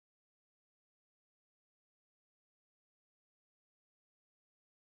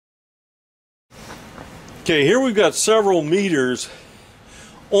Okay, here we've got several meters,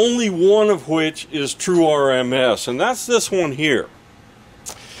 only one of which is true RMS, and that's this one here.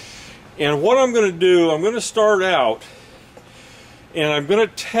 And what I'm going to do, I'm going to start out and I'm going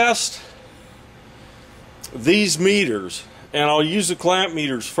to test these meters, and I'll use the clamp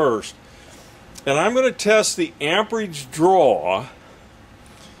meters first. And I'm going to test the amperage draw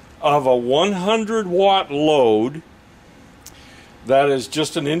of a 100 watt load. That is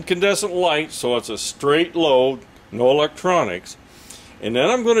just an incandescent light, so it's a straight load, no electronics. And then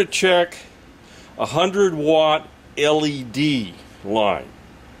I'm going to check a 100 watt LED line.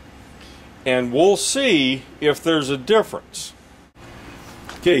 And we'll see if there's a difference.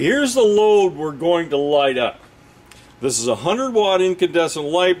 Okay, here's the load we're going to light up. This is a 100 watt incandescent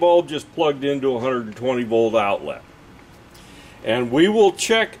light bulb just plugged into a 120 volt outlet. And we will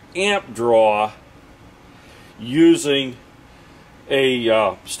check amp draw using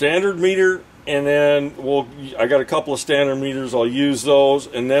a standard meter, and then I got a couple of standard meters, I'll use those,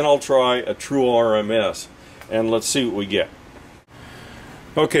 and then I'll try a true RMS, and let's see what we get.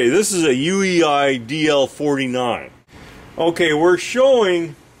 Okay, this is a UEI DL49. Okay, we're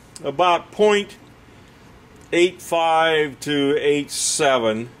showing about 0.85 to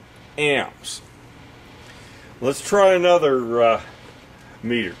 0.87 amps. Let's try another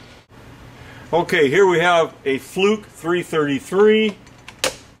meter. Okay, here we have a Fluke 333,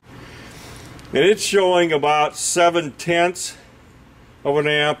 and it's showing about 0.7 of an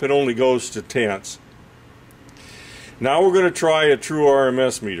amp. It only goes to tenths. Now we're going to try a true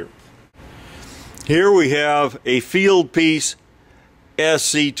RMS meter. Here we have a Field Piece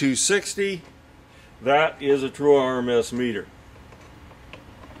SC260. That is a true RMS meter.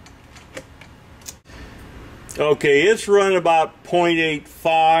 Okay, it's running about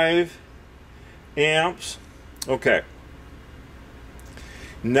 0.85 amps. Okay,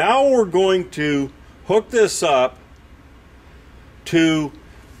 now we're going to hook this up to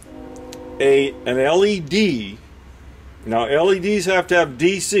an LED. Now LEDs have to have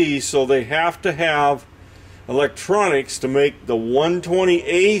DC, so they have to have electronics to make the 120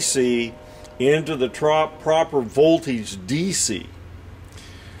 AC into the proper voltage DC.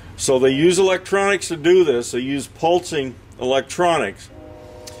 So they use electronics to do this. They use pulsing electronics,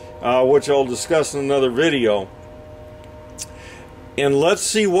 which I'll discuss in another video. And let's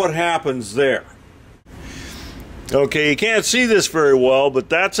see what happens there. Okay, you can't see this very well, but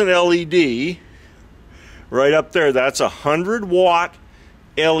that's an LED right up there. That's a 100 watt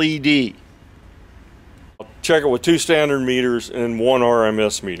LED. I'll check it with 2 standard meters and 1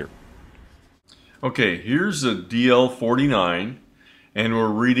 RMS meter. Okay, here's a DL49, and we're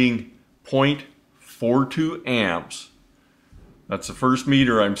reading 0.42 amps. That's the first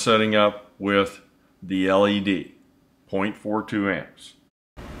meter I'm setting up with the LED, 0.42 amps.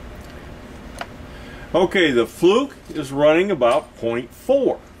 Okay, the Fluke is running about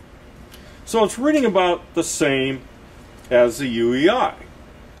 0.4. So it's reading about the same as the UEI.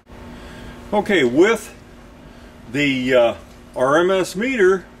 Okay, with the RMS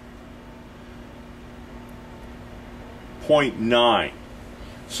meter, 0.9.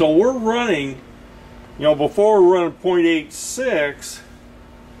 So we're running, before we're running 0.86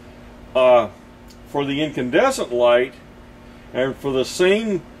 for the incandescent light, and for the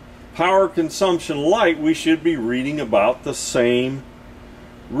same power consumption light, we should be reading about the same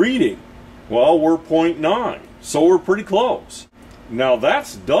reading. Well, we're 0.9, so we're pretty close. Now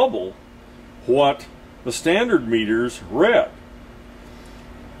that's double what the standard meters read.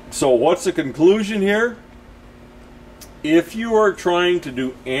 So what's the conclusion here? If you are trying to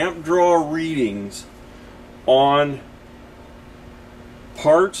do amp draw readings on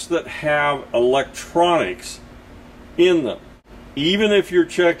parts that have electronics in them, even if you're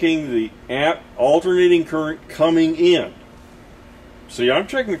checking the alternating current coming in. See, I'm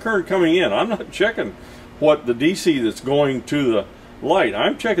checking the current coming in. I'm not checking what the DC that's going to the light.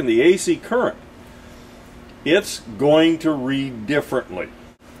 I'm checking the AC current. It's going to read differently.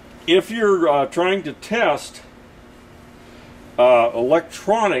 If you're trying to test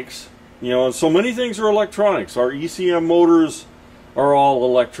electronics, and so many things are electronics. Our ECM motors are all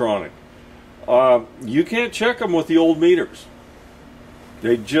electronic. You can't check them with the old meters.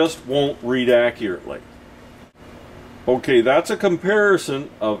 They just won't read accurately. Okay, that's a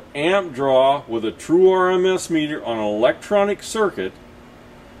comparison of amp draw with a true RMS meter on an electronic circuit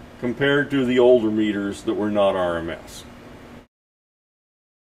compared to the older meters that were not RMS.